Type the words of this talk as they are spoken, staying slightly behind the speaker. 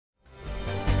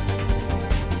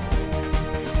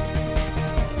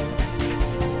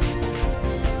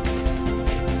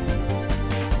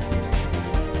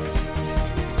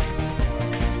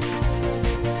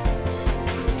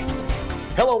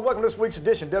and welcome to this week's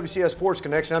edition of WCS Sports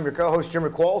Connection. I'm your co-host,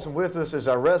 Jimmy Qualls, and with us is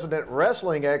our resident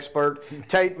wrestling expert,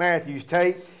 Tate Mathews.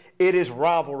 Tate, it is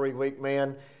rivalry week,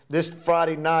 man. This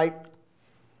Friday night,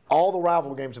 all the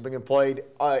rival games have been played,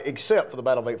 except for the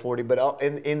Battle of 840, but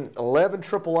in 11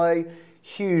 AAA,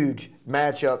 huge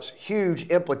matchups, huge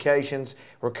implications.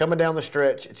 We're coming down the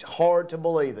stretch. It's hard to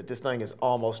believe that this thing is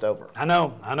almost over. I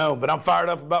know, but I'm fired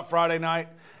up about Friday night.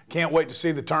 Can't wait to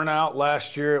see the turnout.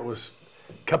 Last year it was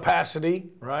capacity,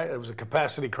 right? It was a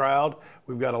capacity crowd.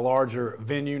 We've got a larger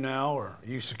venue now, or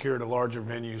you secured a larger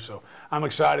venue, so I'm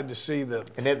excited to see the...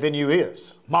 And that venue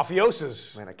is?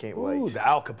 Mathews's. Man, I can't wait. The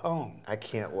Al Capone. I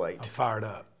can't wait. I'm fired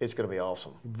up. It's going to be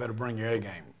awesome. You better bring your A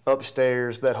game.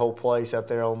 Upstairs, that whole place out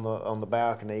there on the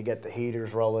balcony, you got the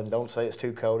heaters rolling. Don't say it's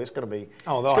too cold. It's going to be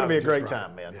a great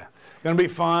time, man. Yeah, going to be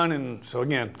fun, and so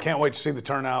again, can't wait to see the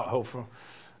turnout.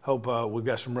 Hope we've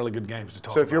got some really good games to talk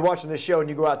about. So if you're watching this show and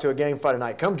you go out to a game Friday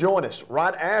night, come join us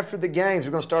right after the games.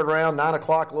 We're going to start around 9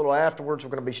 o'clock, a little afterwards. We're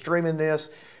going to be streaming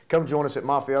this. Come join us at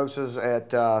Mathews's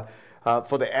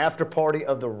for the after party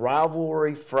of the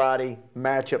Rivalry Friday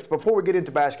matchups. Before we get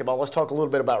into basketball, let's talk a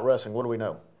little bit about wrestling. What do we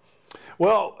know?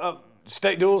 Well,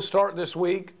 state duels start this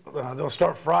week. They'll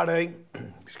start Friday.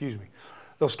 Excuse me.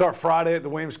 They'll start Friday at the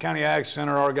Williamson County Ag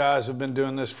Center. Our guys have been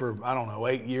doing this for,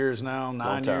 8 years now,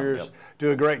 9 years. Yep.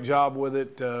 Do a great job with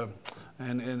it,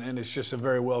 and it's just a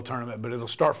very well tournament. But it'll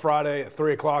start Friday at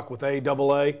 3 o'clock with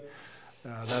AAA.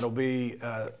 That'll be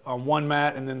on one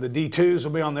mat, and then the D2s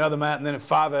will be on the other mat, and then at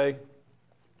 5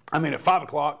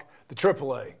 o'clock, the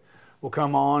AAA will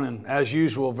come on, and as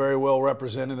usual, very well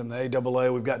represented in the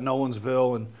AAA. We've got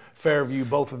Nolensville and Fairview.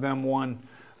 Both of them won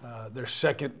their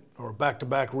second or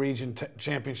back-to-back region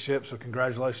championship, so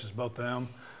congratulations to both of them.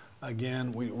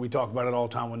 Again, we talk about it all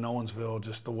the time with Nolensville,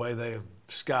 just the way they have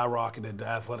skyrocketed to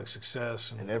athletic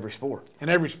success. In every sport. In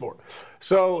every sport.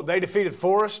 So they defeated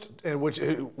Forest, which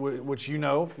you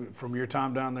know from your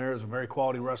time down there is a very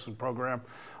quality wrestling program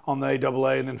on the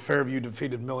AAA, and then Fairview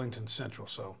defeated Millington Central.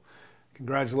 So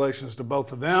congratulations to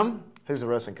both of them. Who's the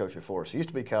wrestling coach at Forest? It used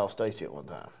to be Kyle Stacy at one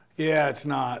time. Yeah, it's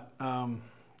not.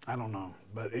 I don't know,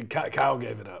 but Kyle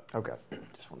gave it up. Okay.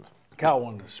 Kyle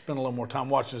wanted to spend a little more time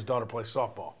watching his daughter play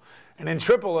softball. And in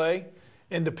AAA,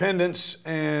 Independence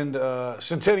and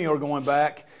Centennial are going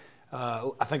back.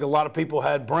 I think a lot of people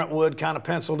had Brentwood kind of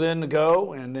penciled in to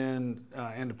go, and then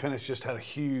Independence just had a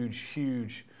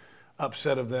huge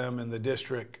upset of them in the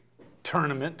district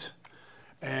tournament.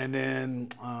 And then,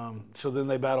 so then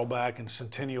they battled back, and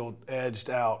Centennial edged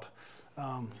out.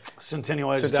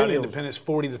 Centennial edged out Independence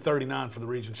 40-39 for the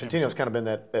region championship. Centennial's kind of been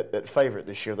that favorite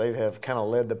this year. They have kind of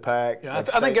led the pack. Yeah, I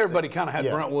think everybody kind of had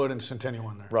Brentwood and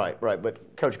Centennial in there. Right.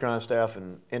 But Coach Grindstaff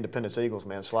and Independence Eagles,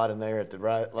 man, slide in there at the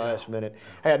last minute.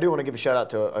 Hey, I do want to give a shout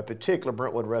out to a particular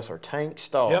Brentwood wrestler, Tate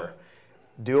Star,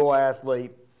 dual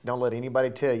athlete. Don't let anybody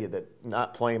tell you that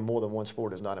not playing more than one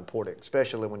sport is not important,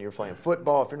 especially when you're playing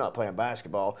football. If you're not playing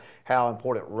basketball, how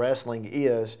important wrestling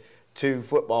is to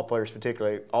football players,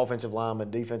 particularly offensive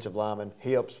linemen, defensive linemen,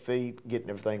 hips, feet, getting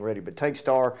everything ready. But Tate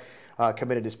Star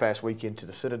committed this past weekend to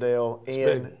the Citadel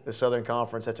in the Southern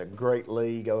Conference. That's a great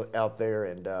league out there,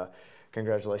 and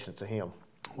congratulations to him.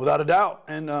 Without a doubt.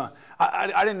 And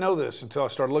I didn't know this until I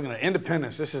started looking at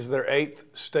Independence. This is their 8th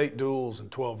state duels in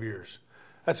 12 years.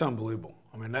 That's unbelievable.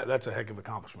 I mean, that's a heck of an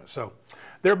accomplishment. So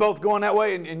they're both going that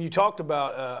way. And you talked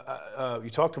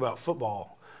about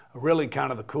football. Really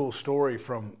kind of the cool story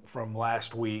from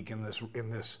last week in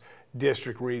this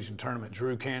district region tournament.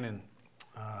 Drew Cannon,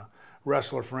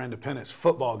 wrestler for Independence,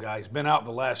 football guy. He's been out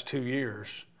the last 2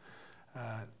 years.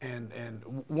 And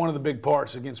one of the big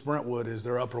parts against Brentwood is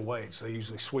their upper weights. They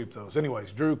usually sweep those.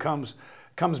 Anyways, Drew comes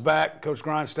back. Coach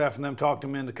Grindstaff and them talked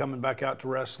him into coming back out to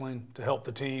wrestling to help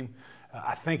the team.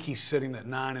 I think he's sitting at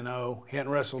 9-0. He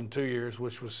hadn't wrestled in 2 years,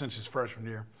 which was since his freshman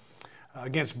year.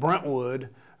 Against Brentwood,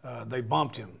 they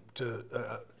bumped him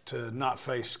to not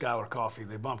face Skylar Coffey.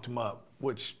 They bumped him up,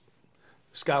 which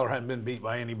Skylar hadn't been beat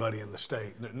by anybody in the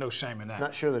state. No shame in that.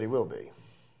 Not sure that he will be.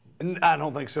 I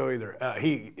don't think so either.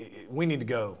 We need to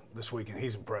go this weekend.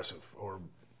 He's impressive, or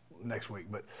next week.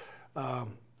 But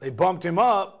they bumped him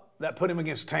up. That put him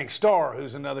against Tate Star,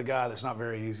 who's another guy that's not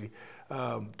very easy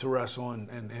to wrestle.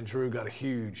 And Drew got a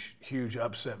huge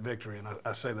upset victory. And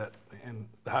I say that in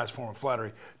the highest form of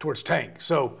flattery towards Tate.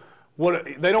 So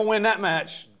they don't win that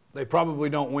match. They probably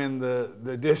don't win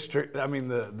the district. I mean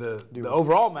the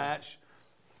overall match.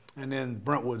 And then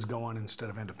Brentwood's going instead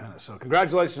of Independence. So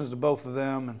congratulations to both of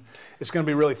them, and it's going to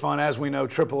be really fun. As we know,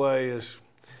 AAA is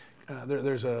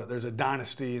there's a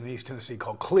dynasty in East Tennessee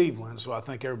called Cleveland. So I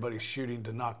think everybody's shooting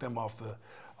to knock them off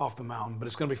the mountain. But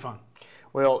it's going to be fun.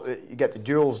 Well, you got the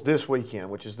duels this weekend,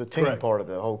 which is the team Correct. part of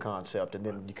the whole concept, and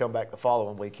then you come back the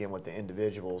following weekend with the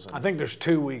individuals. And I think there's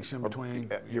 2 weeks in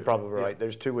between. you're probably right. Yeah.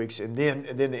 There's 2 weeks, and then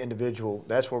the individual.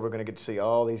 That's where we're going to get to see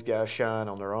all these guys shine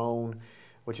on their own,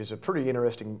 which is a pretty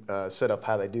interesting setup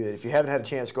how they do it. If you haven't had a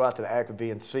chance to go out to the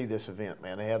Academy and see this event,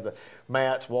 man, they have the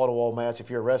mats, wall-to-wall mats. If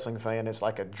you're a wrestling fan, it's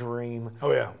like a dream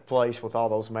place with all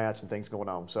those mats and things going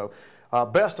on. So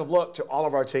best of luck to all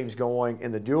of our teams going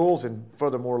in the duels, and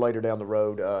furthermore later down the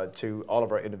road to all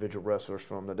of our individual wrestlers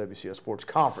from the WCS Sports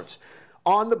Conference.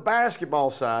 On the basketball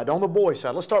side, on the boys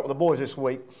side, let's start with the boys this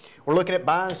week. We're looking at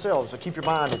buy and sell, so keep your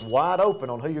mind wide open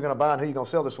on who you're going to buy and who you're going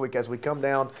to sell this week as we come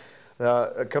down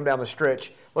the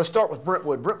stretch. Let's start with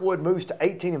Brentwood. Brentwood moves to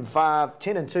 18-5,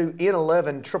 10-2 in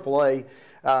 11 AAA.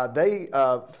 They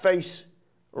face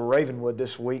Ravenwood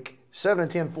this week.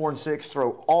 7-10, 4-6,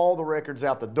 throw all the records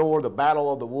out the door. The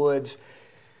Battle of the Woods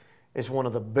is one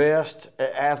of the best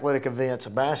athletic events, a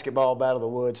basketball Battle of the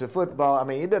Woods. The football, I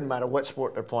mean, it doesn't matter what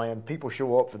sport they're playing. People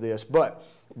show up for this. But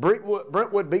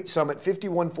Brentwood beat Summit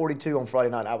 51-42 on Friday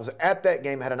night. I was at that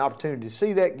game, had an opportunity to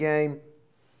see that game.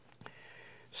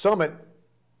 Summit,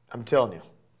 I'm telling you,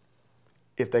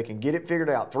 if they can get it figured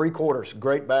out, 3 quarters,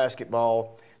 great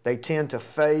basketball. They tend to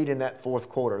fade in that fourth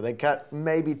quarter. They got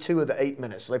maybe 2 of the 8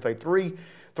 minutes. So they played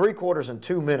three quarters and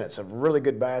 2 minutes of really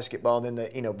good basketball. And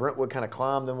then Brentwood kind of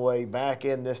climbed their way back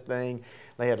in this thing.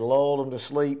 They had lulled them to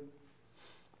sleep.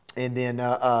 And then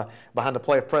behind the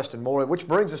play of Preston Moore, which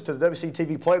brings us to the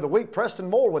WCTV Player of the Week. Preston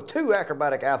Moore with 2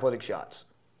 acrobatic athletic shots.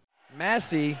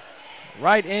 Massey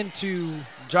right into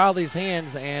Jolly's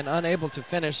hands and unable to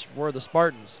finish were the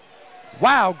Spartans.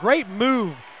 Wow, great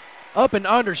move. Up and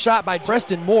under shot by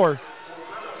Preston Moore.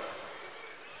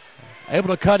 Able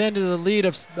to cut into the lead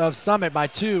of Summit by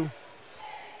 2.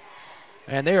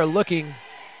 And they are looking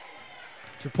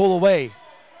to pull away.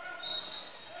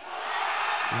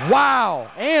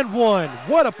 Wow, and 1.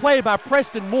 What a play by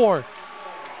Preston Moore.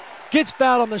 Gets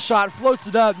fouled on the shot, floats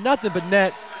it up, nothing but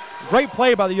net. Great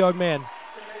play by the young man.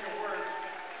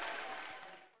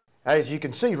 As you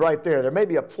can see right there may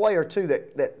be a play or two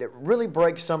that really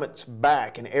breaks Summit's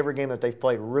back in every game that they've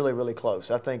played really, really close.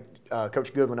 I think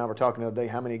Coach Goodwin and I were talking the other day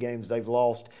how many games they've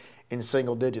lost in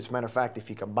single digits. Matter of fact,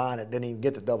 if you combine it, didn't even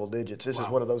get to double digits. This is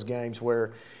one of those games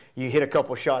where you hit a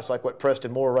couple of shots like what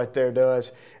Preston Moore right there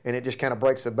does, and it just kind of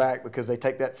breaks the back because they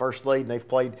take that first lead and they've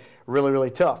played really,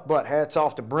 really tough. But hats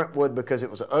off to Brentwood because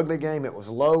it was an ugly game. It was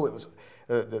low. It was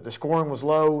the scoring was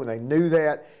low, and they knew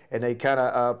that, and they kind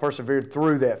of persevered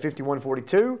through that.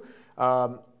 51-42.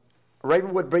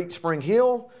 Ravenwood beat Spring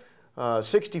Hill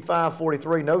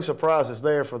 65-43. No surprises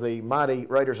there for the mighty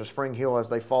Raiders of Spring Hill as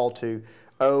they fall to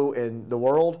 0 in the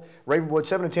world. Ravenwood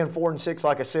 7-10, 4-6,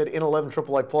 like I said, in 11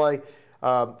 AAA play.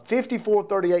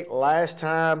 54-38 last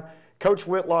time. Coach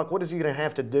Whitlock, what is he going to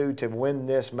have to do to win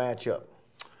this matchup?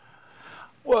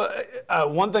 Well,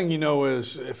 one thing you know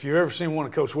is if you've ever seen one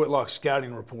of Coach Whitlock's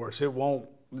scouting reports,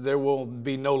 there will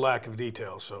be no lack of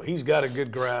details. So he's got a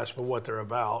good grasp of what they're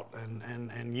about,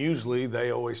 and usually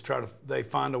they always they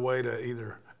find a way to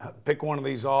either pick one of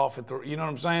these off at the, you know what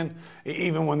I'm saying?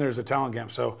 Even when there's a talent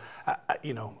gap. So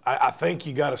I think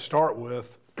you got to start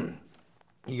with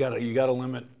you got to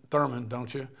limit Thurman,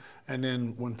 don't you? And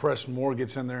then when Preston Moore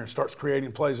gets in there and starts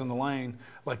creating plays in the lane,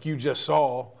 like you just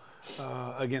saw.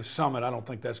 Against Summit, I don't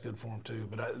think that's good for them too.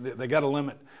 But they got to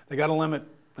limit. They got to limit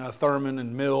Thurman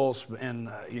and Mills, and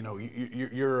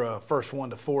you're first 1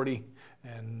 to 40,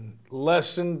 and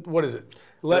less than what is it?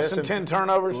 Less than 10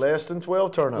 turnovers. Less than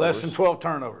 12 turnovers. Less than 12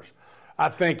 turnovers. I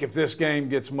think if this game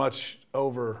gets much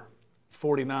over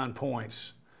 49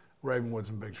 points, Ravenwood's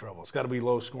in big trouble. It's got to be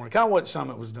low scoring. Kind of what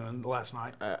Summit was doing last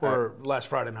night or last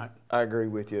Friday night. I agree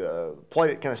with you. Play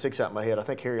that kind of sticks out in my head. I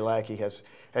think Harry Lackey has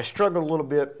struggled a little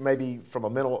bit maybe from a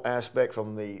mental aspect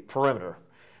from the perimeter.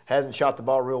 Hasn't shot the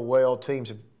ball real well.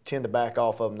 Teams tend to back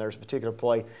off of him. There's a particular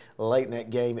play late in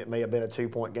that game. It may have been a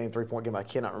 2-point game, 3-point game. I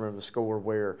cannot remember the score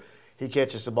where he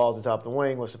catches the ball at the top of the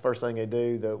wing. What's the first thing they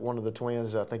do? One of the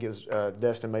twins, I think it was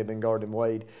Destin, may have been guarding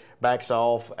Wade, backs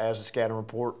off as a scouting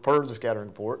report, per the scouting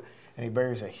report, and he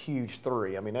buries a huge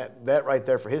 3. I mean, that right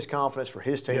there for his confidence, for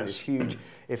his team is huge.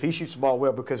 If he shoots the ball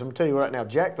well, because I'm going to tell you right now,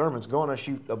 Jack Thurman's going to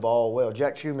shoot the ball well.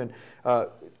 Jack Thurman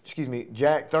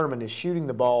is shooting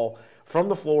the ball from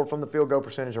the floor, from the field goal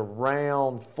percentage,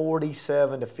 around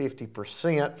 47 to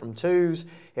 50% from 2s,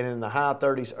 and in the high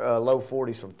 30s, low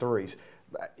 40s from 3s.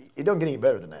 It doesn't get any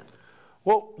better than that.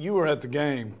 Well, you were at the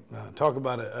game. Talk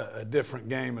about a different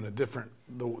game and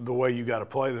the way you got to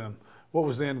play them. What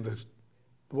was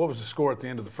the score at the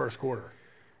end of the first quarter?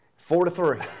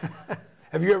 4-3.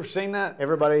 Have you ever seen that?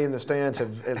 Everybody in the stands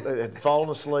had fallen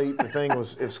asleep. The thing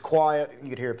was quiet. You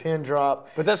could hear a pin drop.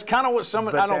 But that's kind of what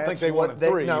Summit. I don't think they wanted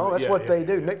three. No, that's what they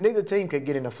do. Neither team could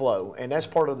get in a flow, and that's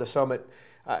part of the Summit.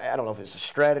 I don't know if it's a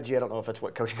strategy. I don't know if that's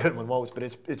what Coach Goodwin wants, but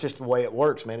it's just the way it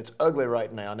works, man. It's ugly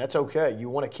right now, and that's okay. You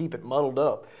want to keep it muddled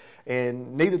up.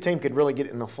 And neither team could really get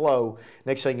in the flow.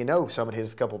 Next thing you know, Summit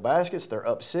hits a couple baskets. They're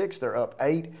up 6. They're up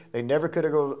 8. They never could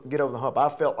get over the hump. I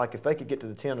felt like if they could get to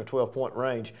the 10 or 12-point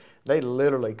range, they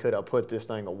literally could have put this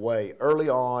thing away early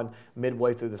on,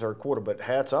 midway through the third quarter. But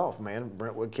hats off, man.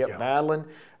 Brentwood kept battling.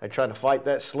 They tried to fight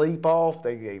that sleep off.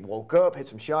 They woke up, hit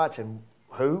some shots, and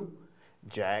who?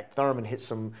 Jack Thurman hit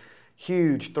some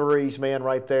huge threes, man,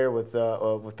 right there with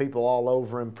people all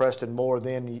over him. Preston Moore,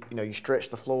 then you stretch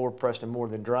the floor. Preston Moore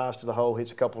then drives to the hole,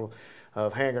 hits a couple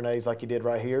of hand grenades like he did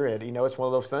right here, and it's one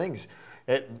of those things.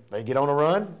 They get on a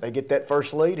run, they get that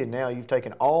first lead, and now you've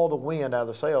taken all the wind out of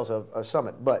the sails of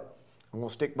Summit. But I'm going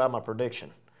to stick by my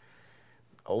prediction.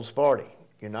 Old Sparty,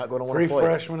 you're not going to want to play. 3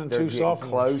 freshmen and 2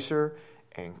 sophomores. Closer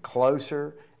and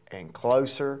closer and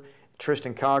closer.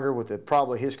 Tristan Conger with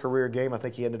probably his career game. I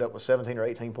think he ended up with 17 or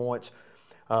 18 points.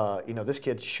 This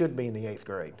kid should be in the 8th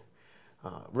grade.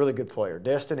 Really good player.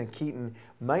 Destin and Keaton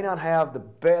may not have the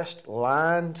best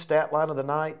stat line of the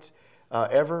night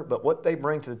ever, but what they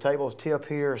bring to the table is tip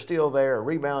here, steal there,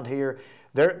 rebound here.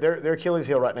 Their Achilles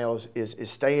heel right now is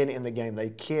staying in the game.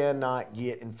 They cannot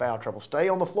get in foul trouble. Stay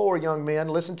on the floor, young men.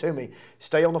 Listen to me.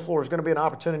 Stay on the floor. There's going to be an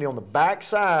opportunity on the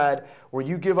backside where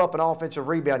you give up an offensive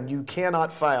rebound. You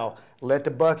cannot foul. Let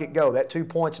the bucket go. That 2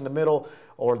 points in the middle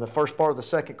or in the first part of the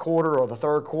second quarter or the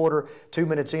third quarter, 2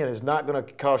 minutes in, is not going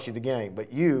to cost you the game.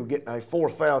 But you getting a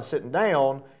 4th foul and sitting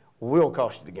down will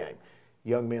cost you the game.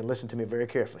 Young men, listen to me very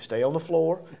carefully. Stay on the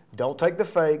floor. Don't take the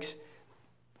fakes.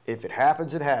 If it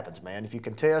happens, it happens, man. If you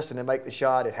contest and then make the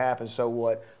shot, it happens. So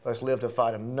what? Let's live to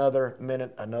fight another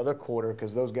minute, another quarter,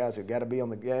 because those guys have got to be on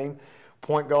the game.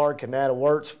 Point guard, Kanata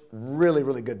Wirtz, really,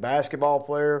 really good basketball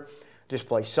player. Just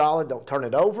play solid. Don't turn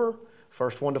it over.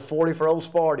 First one to 40 for Old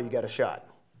Sparty, you got a shot.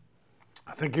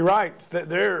 I think you're right.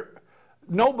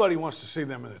 Nobody wants to see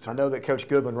them in the tournament. I know that Coach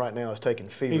Goodwin right now is taking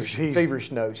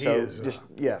feverish notes. Franklin,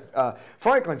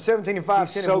 17-5,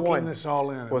 10-1. This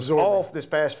all in. Was off this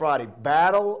past Friday.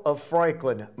 Battle of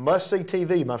Franklin. Must-see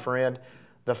TV, my friend.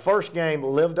 The first game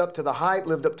lived up to the hype,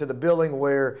 lived up to the billing,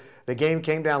 where the game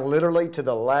came down literally to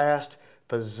the last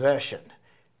possession.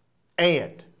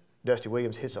 And Dusty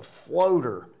Williams hits a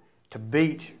floater to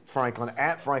beat Franklin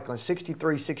at Franklin,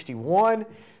 63-61.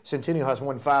 Centennial has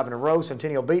won 5 in a row.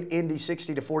 Centennial beat Indy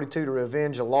 60-42 to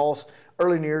revenge a loss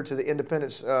early in the year to the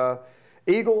Independence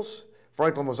Eagles.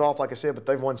 Franklin was off, like I said, but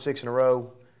they've won 6 in a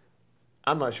row.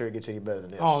 I'm not sure it gets any better than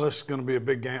this. Oh, this is going to be a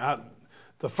big game.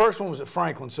 The first one was at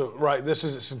Franklin, so right, this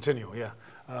is at Centennial, yeah.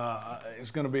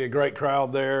 It's going to be a great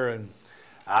crowd there, and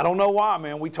I don't know why,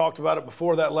 man. We talked about it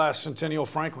before that last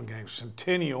Centennial-Franklin game.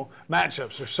 Centennial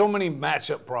matchups. There's so many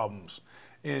matchup problems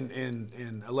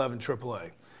in 11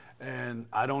 AAA. And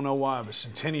I don't know why, but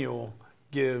Centennial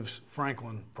gives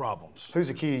Franklin problems. Who's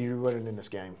the key to you winning in this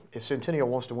game? If Centennial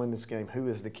wants to win this game, who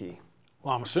is the key?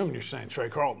 Well, I'm assuming you're saying Trey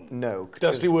Carlton. No.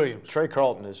 Dusty Williams. Trey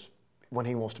Carlton is, when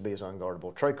he wants to be, is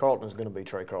unguardable. Trey Carlton is going to be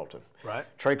Trey Carlton. Right.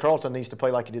 Trey Carlton needs to play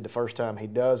like he did the first time. He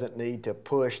doesn't need to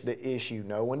push the issue.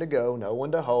 Know when to go, know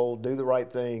when to hold, do the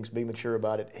right things, be mature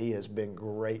about it. He has been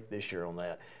great this year on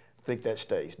that. I think that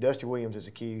stays. Dusty Williams is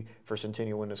the key for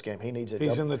Centennial to win this game. He needs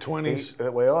He's in the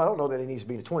 20s. Well, I don't know that he needs to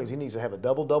be in the 20s. He needs to have a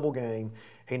double-double game.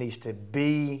 He needs to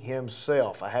be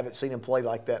himself. I haven't seen him play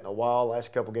like that in a while.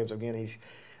 Last couple games, again, he's,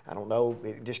 I don't know,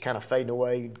 just kind of fading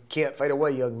away. Can't fade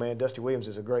away, young man. Dusty Williams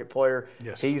is a great player.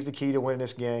 Yes. He's the key to winning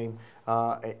this game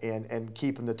and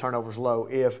keeping the turnovers low.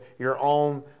 If you're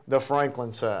on the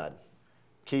Franklin side,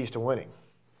 keys to winning.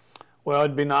 Well,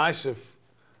 it'd be nice if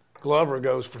Glover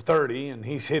goes for 30 and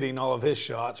he's hitting all of his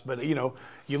shots. But,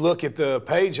 you look at the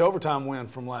Page overtime win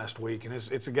from last week, and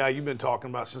it's a guy you've been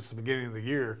talking about since the beginning of the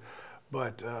year.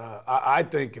 But I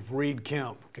think if Reed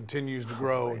Kemp continues to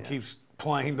grow and keeps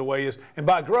playing the way he is, and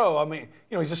by grow, I mean,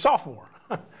 he's a sophomore.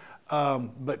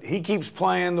 But he keeps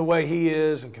playing the way he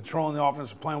is and controlling the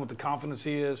offense and playing with the confidence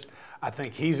he is. I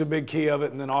think he's a big key of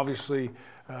it. And then obviously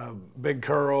Big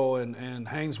Curl and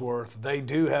Hainsworth, they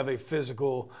do have a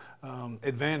physical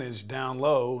advantage down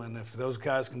low. And if those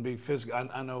guys can be physical,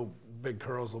 I know Big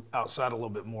Curl's outside a little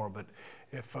bit more, but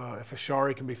if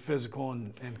Ashari can be physical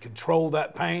and control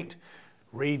that paint,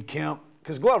 Reed Kemp,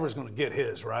 because Glover's going to get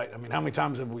his, right? I mean, how many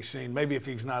times have we seen, maybe if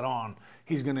he's not on,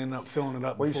 he's going to end up filling it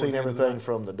up. We've seen everything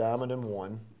from the diamond and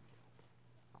 1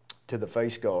 to the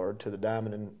face guard to the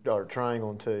diamond and or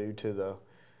triangle and 2 to the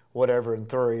whatever and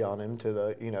 3 on him to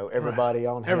the, everybody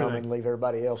on him and leave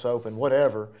everybody else open,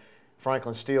 whatever,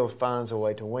 Franklin still finds a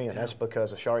way to win. Yeah. That's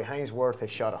because Ashari Haynesworth has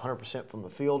shot 100% from the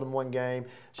field in one game,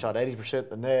 shot 80%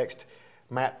 the next.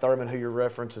 Matt Thurman, who you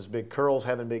reference, is big curls,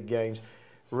 having big games.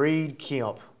 Reed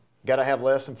Kemp, got to have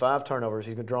less than 5 turnovers.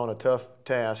 He's drawn a tough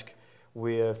task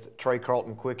with Trey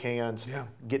Carlton, quick hands,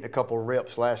 getting a couple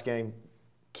reps last game.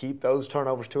 Keep those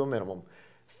turnovers to a minimum.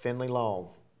 Finley Long,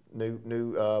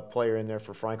 new player in there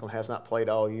for Franklin, has not played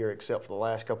all year except for the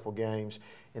last couple of games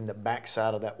in the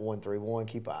backside of that 1-3-1.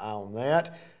 Keep an eye on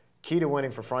that. Key to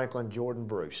winning for Franklin, Jordan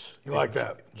Bruce. You like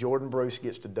that? Jordan Bruce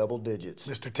gets to double digits.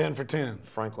 Mr. 10 for 10.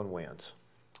 Franklin wins.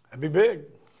 That'd be big.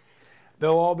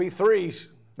 They'll all be 3s.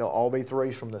 They'll all be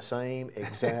 3s from the same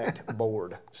exact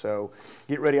board. So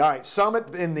get ready. All right,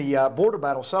 Summit in the border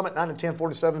battle. Summit 9-10,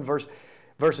 47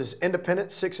 versus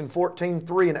Independence 6-14,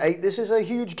 3-8. This is a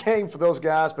huge game for those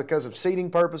guys because of seeding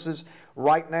purposes.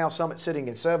 Right now, Summit sitting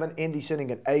at 7, Indy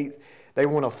sitting at 8. They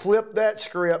want to flip that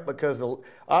script because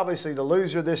obviously the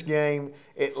loser of this game,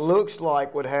 it looks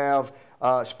like, would have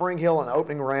Spring Hill in the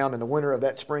opening round, and the winner of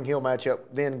that Spring Hill matchup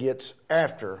then gets,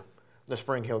 after the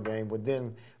Spring Hill game, would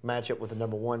then match up with the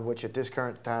number 1, which at this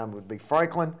current time would be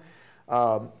Franklin.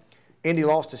 Indy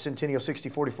lost to Centennial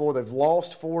 60-44. They've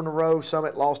lost 4 in a row.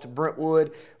 Summit lost to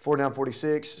Brentwood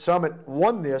 49-46. Summit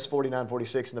won this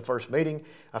 49-46 in the first meeting.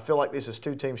 I feel like this is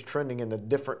 2 teams trending in a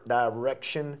different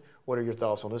direction. What are your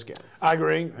thoughts on this game? I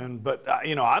agree, but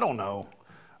I don't know.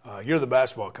 You're the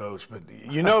basketball coach, but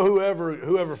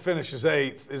whoever finishes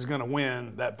 8th is going to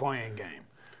win that playing game,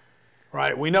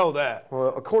 right? We know that.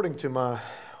 Well, according to my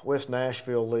West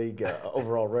Nashville League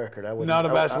overall record, I would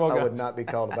not be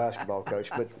called a basketball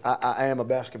coach, but I am a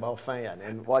basketball fan.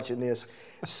 And watching this,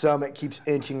 Summit keeps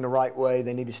inching the right way.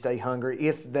 They need to stay hungry.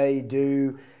 If they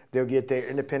do, they'll get there.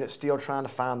 Independent still trying to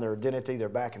find their identity. They're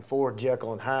back and forth,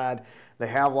 Jekyll and Hyde. They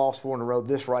have lost 4 in a row.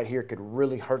 This right here could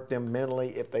really hurt them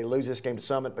mentally if they lose this game to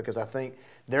Summit, because I think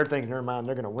they're thinking in their mind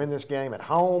they're going to win this game at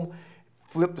home,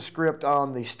 flip the script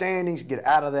on the standings, get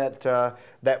out of that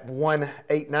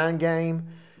 1-8-9 game.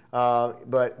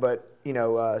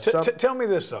 Tell me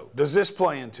this, though. Does this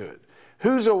play into it?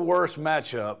 Who's a worse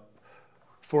matchup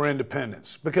for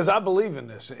Independence? Because I believe in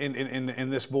this, in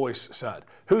this boys' side.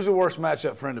 Who's the worst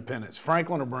matchup for Independence,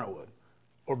 Franklin or Brentwood,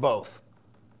 or both?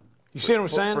 You see what I'm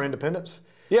saying? For Independence?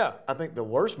 Yeah. I think the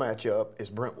worst matchup is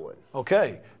Brentwood.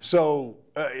 Okay. So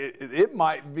it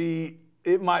might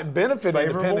benefit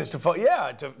Independence to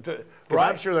because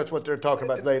I'm sure that's what they're talking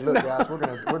about today. Look, guys, we're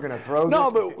gonna throw this.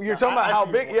 No, but you're talking about how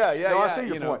big. I see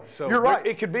your point. So you're right.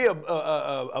 It could be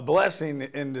a blessing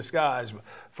in disguise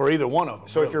for either one of them.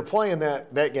 So if you're playing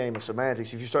that game of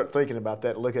semantics, if you start thinking about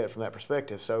that, look at it from that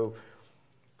perspective. So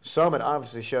Summit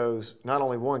obviously shows not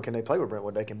only can they play with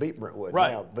Brentwood, they can beat Brentwood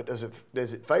now. But is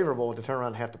it favorable to turn around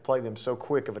and have to play them so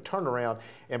quick of a turnaround?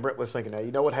 And Brentwood's thinking, now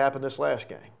you know what happened this last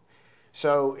game.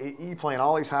 So you playing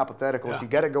all these hypotheticals. Yeah. You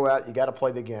got to go out. You got to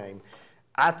play the game.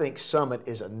 I think Summit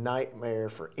is a nightmare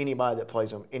for anybody that plays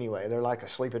them anyway. They're like a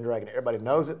sleeping dragon. Everybody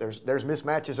knows it. There's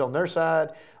mismatches on their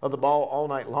side of the ball all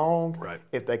night long. Right.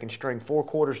 If they can string 4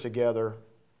 quarters together.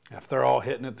 If they're all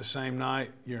hitting it the same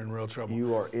night, you're in real trouble.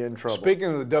 You are in trouble.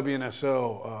 Speaking of the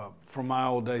WNSL, from my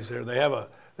old days there, they have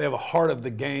a Heart of the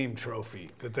Game trophy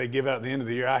that they give out at the end of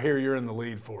the year. I hear you're in the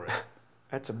lead for it.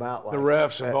 That's about like the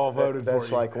refs have all voted for you.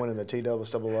 That's like winning the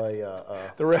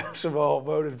TWAA. The refs have all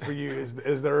voted for you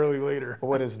as the early leader.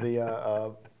 What is the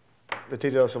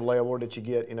TWAA award that you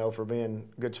get? For being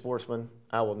a good sportsman.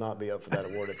 I will not be up for that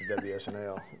award at the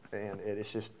WSNL, and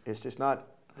it's just not.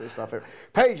 It's not fair.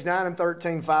 Page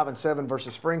 9-13, 5-7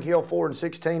 versus Spring Hill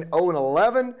 4-16,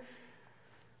 0-11.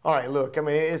 All right, look. I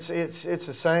mean, it's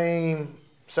the same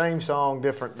song,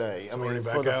 different day. I mean,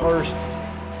 for the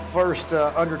first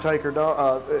Undertaker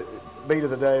beat of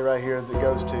the day right here that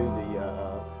goes to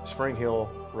the Spring Hill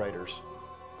Raiders.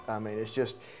 I mean, it's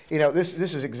just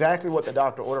this is exactly what the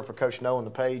doctor ordered for Coach No on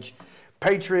the page.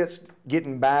 Patriots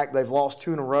getting back. They've lost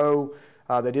 2 in a row.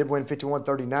 They did win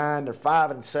 51-39. They're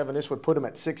 5-7. This would put them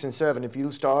at 6-7. If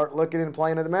you start looking and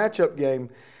playing in the matchup game,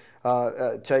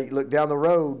 Tate, look down the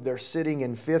road. They're sitting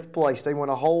in 5th place. They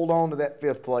want to hold on to that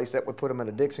 5th place. That would put them in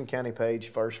a Dixon County Page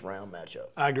first-round matchup.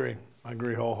 I agree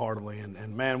wholeheartedly.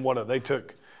 And man,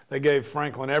 they gave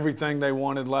Franklin everything they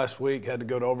wanted last week. Had to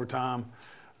go to overtime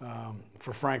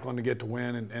for Franklin to get the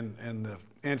win. And the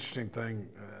interesting thing,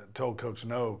 told Coach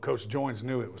No, Coach Joins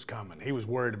knew it was coming. He was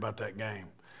worried about that game.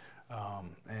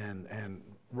 And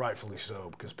rightfully so,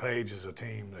 because Page is a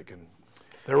team that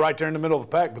they're right there in the middle of the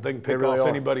pack, but they can pick off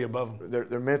anybody above them.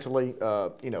 They're mentally,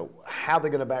 how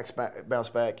they're going to bounce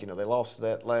back. They lost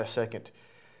that last second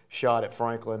shot at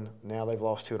Franklin. Now they've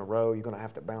lost 2 in a row. You're going to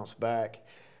have to bounce back.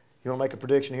 You want to make a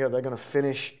prediction here? They're going to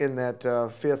finish in that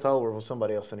 5th hole, or will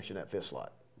somebody else finish in that 5th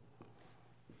slot?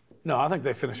 No, I think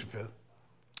they finish in 5th.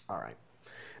 All right.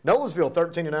 Nolensville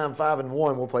 13-9,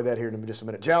 5-1. We'll play that here in just a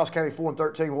minute. Giles County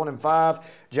 4-13, 1-5.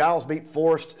 Giles beat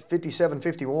Forest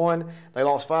 57-51. They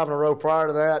lost 5 in a row prior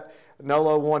to that.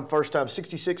 Nolo won first time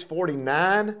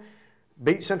 66-49.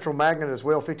 Beat Central Magnet as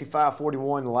well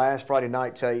 55-41 last Friday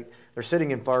night, Tate. They're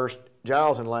sitting in first.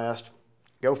 Giles in last.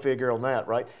 Go figure on that,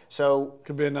 right? So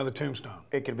could be another tombstone.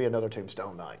 It could be another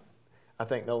tombstone night. I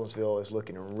think Nolensville is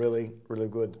looking really, really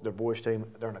good. Their boys team,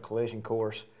 they're on a collision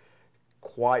course.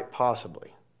 Quite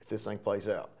possibly, if this thing plays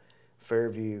out,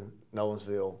 Fairview,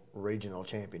 Nolensville Regional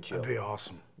Championship. That'd be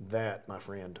awesome. That, my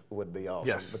friend, would be awesome.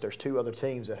 Yes. But there's 2 other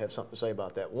teams that have something to say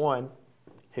about that. One,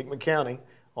 Hickman County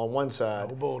on one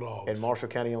side, Bulldogs, and Marshall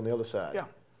County on the other side. Yeah.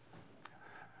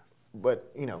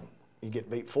 But, you know, you get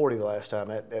beat 40 the last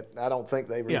time. I don't think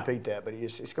they repeat that, but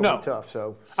it's going to be tough.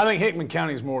 So I think Hickman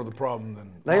County is more of the problem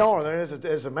than they are.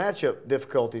 There's a matchup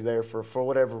difficulty there for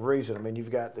whatever reason. I mean,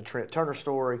 you've got the Trent Turner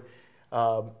story.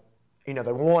 You know,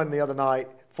 they won the other night,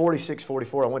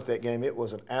 46-44. I went to that game. It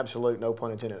was an absolute, no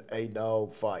pun intended, a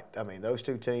dog fight. I mean, those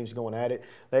 2 teams going at it.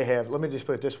 They have, let me just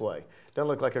put it this way, doesn't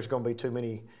look like there's going to be too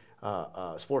many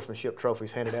sportsmanship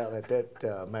trophies handed out at that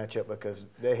matchup, because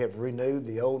they have renewed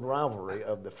the old rivalry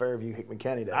of the Fairview Hickman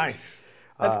County days. Nice.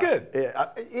 That's good.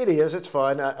 It is. It's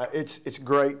fun. It's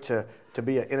great to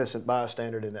be an innocent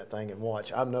bystander in that thing and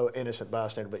watch. I'm no innocent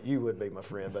bystander, but you would be, my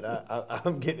friend. But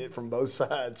I'm getting it from both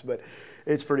sides. But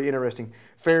it's pretty interesting.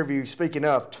 Fairview, speaking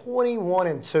of,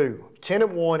 21-2,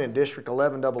 10-1 in District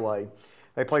 11 AA.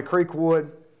 They play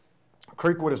Creekwood.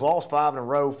 Creekwood has lost 5 in a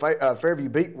row. Fairview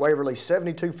beat Waverly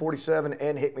 72-47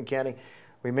 and Hickman County.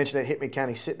 We mentioned that Hickman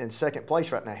County sitting in 2nd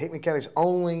place right now. Hickman County's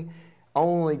only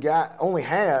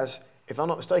has, if I'm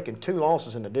not mistaken, 2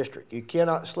 losses in the district. You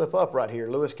cannot slip up right here.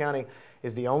 Lewis County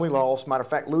is the only loss. Matter of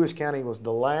fact, Lewis County was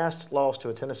the last loss to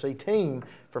a Tennessee team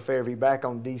for Fairview back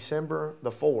on December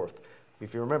the 4th.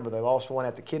 If you remember, they lost one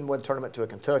at the Kenwood tournament to a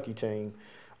Kentucky team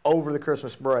over the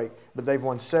Christmas break, but they've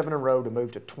won 7 in a row to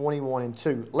move to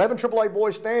 21-2. 11 AAA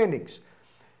boys standings.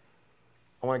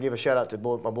 I want to give a shout out to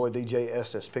my boy DJ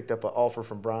Estes. Picked up an offer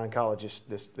from Bryan College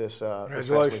this past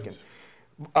weekend.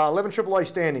 11 AAA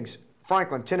standings.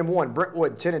 Franklin 10-1,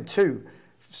 Brentwood 10-2,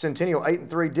 Centennial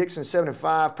 8-3, Dixon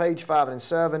 7-5, Page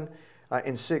 5-7,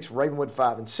 and 6, Ravenwood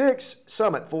 5-6,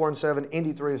 Summit 4-7,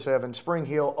 Indy 3-7, Spring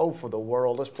Hill 0 for the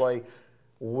world. Let's play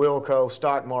Wilco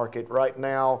stock market right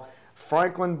now.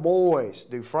 Franklin boys.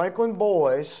 Do Franklin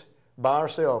boys by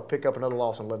ourselves pick up another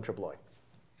loss in 11 AAA?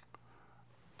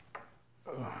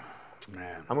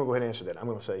 Man, I'm going to go ahead and answer that. I'm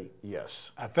going to say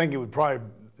yes. I think it would probably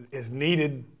is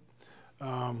needed.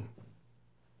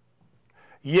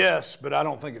 Yes, but I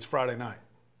don't think it's Friday night.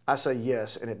 I say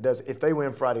yes, and it does. If they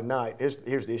win Friday night, here's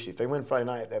the issue. If they win Friday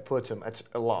night, that puts them, that's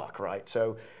a lock, right?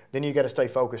 So then you got to stay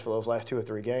focused for those last 2 or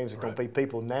 3 games. There's going to be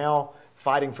people now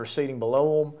fighting for seating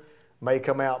below them. May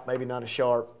come out, maybe not as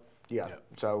sharp. Yeah.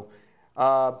 So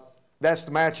that's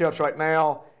the matchups right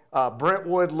now.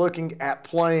 Brentwood looking at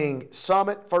playing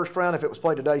Summit first round. If it was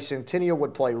played today, Centennial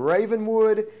would play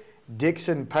Ravenwood,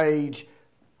 Dixon, Page.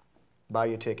 Buy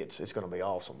your tickets. It's going to be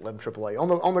awesome. 11 AAA.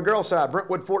 On the girls' side,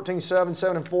 Brentwood 14-7,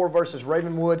 7-4 versus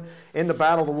Ravenwood in the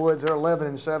Battle of the Woods. They're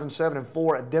 11-7,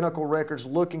 7-4, identical records,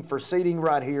 looking for seeding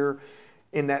right here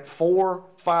in that 4-5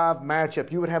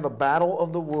 matchup. You would have a Battle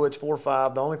of the Woods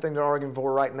 4-5. The only thing they're arguing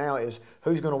for right now is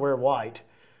who's going to wear white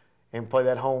and play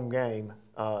that home game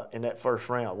in that first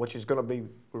round, which is going to be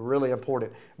really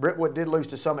important. Brentwood did lose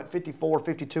to Summit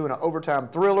 54-52 in an overtime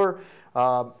thriller.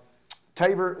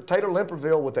 Taylor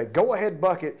Lemperville with a go-ahead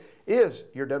bucket is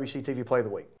your WCTV Play of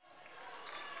the Week.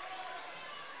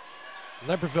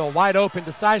 Lemperville wide open,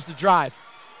 decides to drive.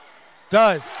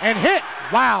 Does, and hits.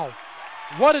 Wow.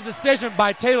 What a decision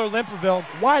by Taylor Lemperville.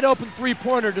 Wide open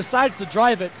three-pointer, decides to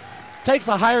drive it, takes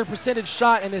a higher percentage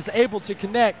shot, and is able to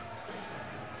connect.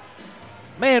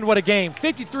 Man, what a game.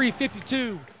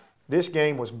 53-52. This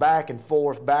game was back and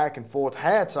forth, back and forth.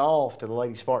 Hats off to the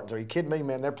Lady Spartans. Are you kidding me,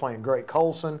 man? They're playing great.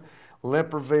 Colson,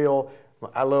 Lemperville.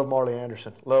 I love Marley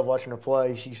Anderson. Love watching her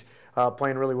play. She's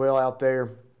playing really well out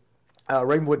there.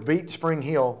 Ravenwood beat Spring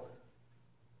Hill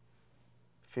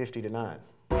 50-9.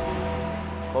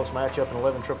 Close matchup in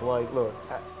 11 AAA. Look.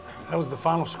 That was the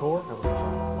final score? That was the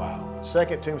final. Wow.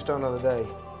 Second tombstone of the day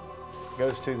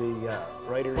goes to the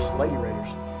Raiders, Lady Raiders.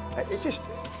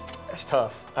 It's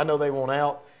tough. I know they want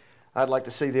out. I'd like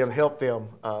to see them help them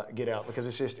get out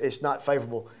because it's not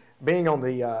favorable. being on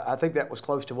the, I think that was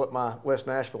close to what my West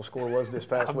Nashville score was this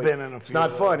past week. I've been in a few. It's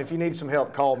not fun. If you need some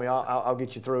help, call me. I'll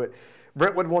get you through it.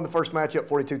 Brentwood won the first matchup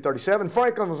 42-37.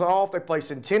 Franklin was off. They played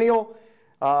Centennial.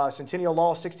 Centennial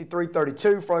lost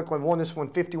 63-32. Franklin won this one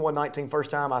 51-19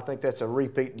 first time. I think that's a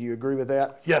repeat. Do you agree with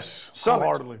that? Yes, Summit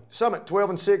 12-6,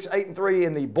 8-3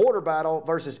 in the border battle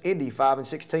versus Indy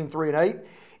 5-16, 3-8.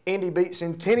 Indy beat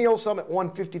Centennial. Summit won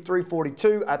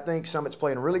 53-42. I think Summit's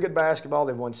playing really good basketball.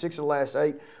 They've won 6 of the last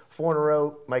 8, 4 in a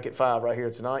row. Make it 5 right here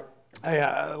tonight. Hey,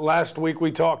 last week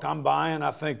we talked. I'm buying.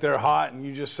 I think they're hot, and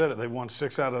you just said it. They won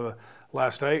 6 out of the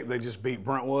last 8. They just beat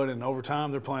Brentwood in overtime.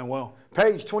 They're playing well.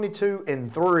 Page 22-3,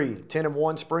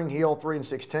 10-1. Spring Hill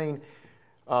 3-16.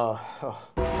 I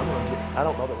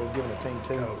don't know that we've given a team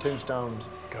two tombstones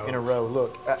in a row.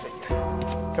 Look,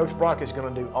 Coach Brock is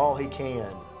going to do all he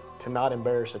can to not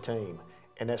embarrass a team,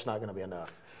 and that's not going to be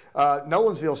enough.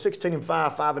 Nolensville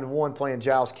 16-5, 5-1, playing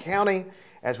Giles County.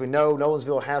 As we know,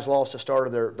 Nolensville has lost a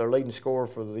starter, their leading scorer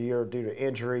for the year due to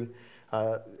injury.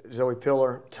 Zoe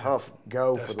Pillar, tough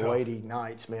go for the Lady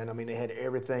Knights, man. I mean, they had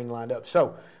everything lined up.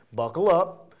 So buckle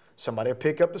up. Somebody will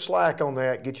pick up the slack on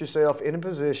that. Get yourself in a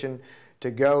position to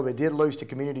go. They did lose to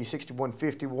Community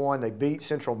 61-51. They beat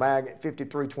Central Magnet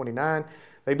 53-29.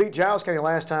 They beat Giles County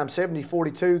last time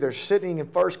 70-42. They're sitting in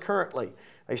first currently.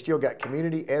 They still got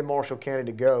Community and Marshall County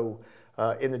to go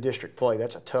in the district play.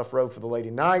 That's a tough road for the Lady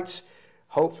Knights.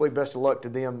 Hopefully, best of luck to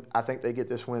them. I think they get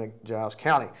this win at Giles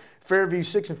County. Fairview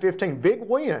 6-15, big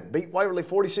win. Beat Waverly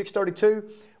 46-32.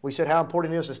 We said how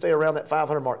important it is to stay around that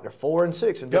 500 mark. They're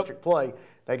 4-6 in district play.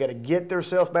 They got to get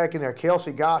themselves back in there.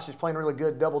 Kelsey Goss is playing really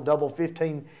good, double-double,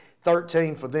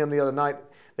 15-13 for them the other night.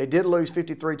 They did lose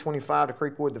 53-25 to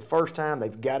Creekwood the first time.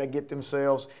 They've got to get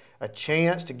themselves a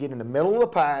chance to get in the middle of the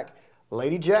pack.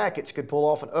 Lady Jackets could pull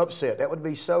off an upset. That would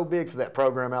be so big for that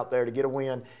program out there to get a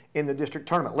win in the district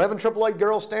tournament. 11 AAA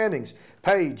girls standings.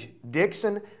 Page,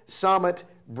 Dixon, Summit,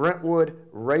 Brentwood,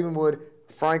 Ravenwood,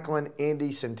 Franklin,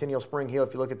 Indy, Centennial, Spring Hill.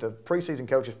 If you look at the preseason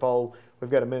coaches poll, we've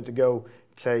got a minute to go.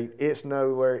 Tate, it's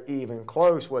nowhere even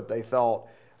close what they thought.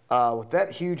 With that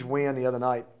huge win the other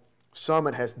night,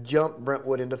 Summit has jumped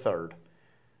Brentwood into third.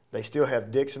 They still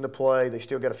have Dixon to play. They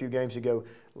still got a few games to go.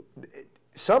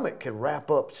 Summit could wrap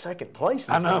up second place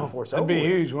in this time before it's over. That'd be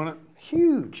huge, wouldn't it?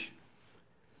 Huge.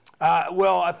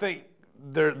 Well, I think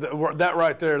that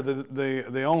right there,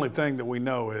 the only thing that we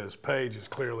know is Page is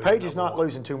clearly Page is not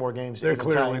losing 2 more games. They're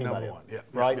clearly number 1. Yeah,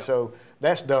 right? Yeah. So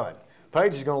that's done.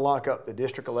 Page is going to lock up the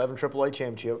District 11 AAA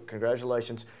championship.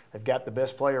 Congratulations. They've got the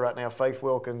best player right now, Faith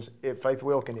Wilkins. Faith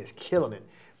Wilkins is killing it,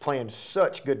 playing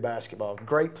such good basketball.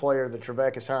 Great player. The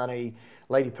Trevecas High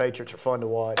Lady Patriots are fun to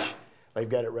watch. They've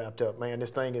got it wrapped up. Man,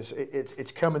 this thing is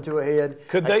it's coming to a head.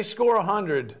 Could they score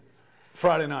 100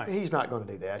 Friday night? He's not going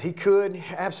to do that. He could,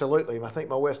 absolutely. I think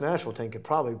my West Nashville team could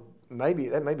probably,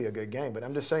 that may be a good game. But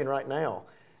I'm just saying right now,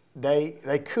 they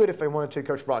could if they wanted to.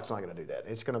 Coach Brock's not going to do that.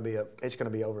 It's going to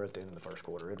be over at the end of the first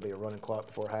quarter. It'll be a running clock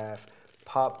before half.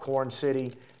 Popcorn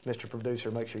City, Mr.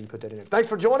 Producer, make sure you put that in there. Thanks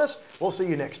for joining us. We'll see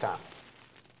you next time.